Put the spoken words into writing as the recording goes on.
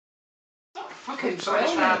Okay,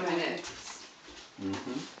 25 minutes.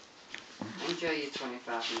 Enjoy your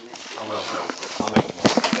 25 minutes. I will. I'll make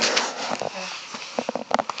more.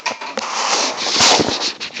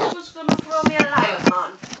 Who's gonna throw me a lion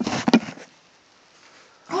on?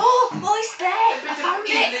 Oh, boy's there! I found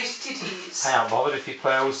it! English titties. I ain't bothered if you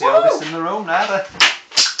play who's the oldest in the room, neither.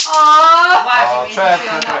 Oh! Why do you mean Trev, to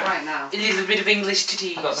feel that Trev. right now? It is a bit of English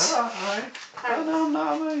titties. I don't know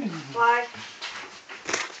what I mean. Why?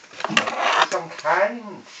 Some kind.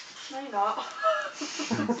 No, you're not.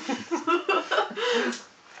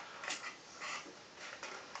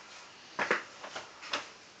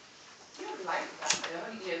 You don't like that,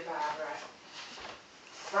 don't you, Barbara?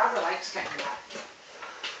 Barbara likes getting wet.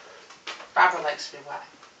 Barbara likes to be wet.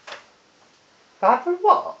 Barbara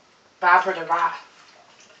what? Barbara the rat.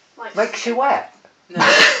 Makes you wet? No.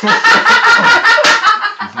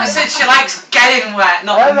 I said she likes getting wet,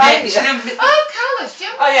 not Oh, right. She didn't Oh, callous,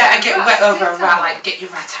 Jim. oh yeah, I get wet over a rat, like get your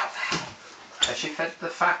rat out there. Has she fed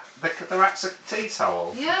the rats a tea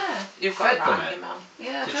towel? Yeah, You've got a Fed rat them in it? your mouth.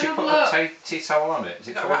 yeah. Did Go she and put have a look. a tea towel on it? Is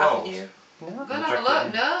it You've got a full of rat, haven't holes? you? Go and have a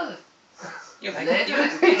look. No. You like They it. do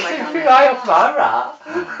it. Big like that. I have my rat.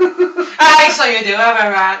 I saw you do have a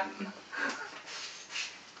rat.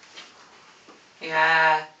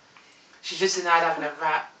 Yeah. She just denied having a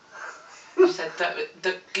rat. She said,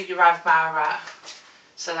 don't give your wife my rat.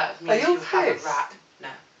 So that means you you have a pissed? rat. No.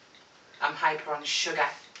 I'm hyper on sugar.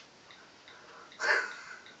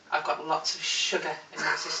 I've got lots of sugar in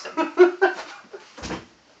my system.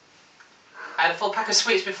 I had a full pack of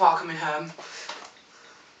sweets before coming home.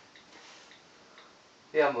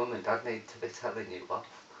 Yeah, Mum and Dad need to be telling you off.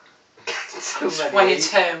 I'm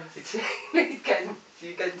 22.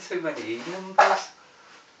 You're getting too many E numbers.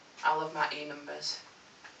 I love my E numbers.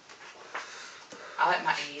 I like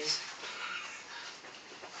my E's.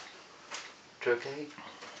 Druggy.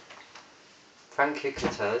 Frankie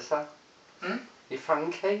Caterza. Hmm? You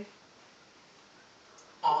Frankie?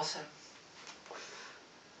 Awesome.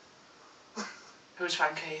 Who's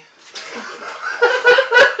Frankie?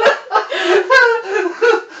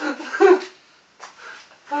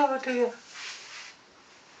 Oh dear.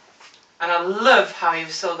 And I love how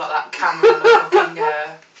you've still got that camera in the fucking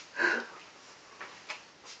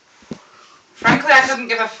Frankly, I couldn't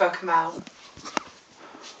give a fuck, Mel.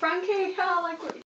 Frankie, I like what you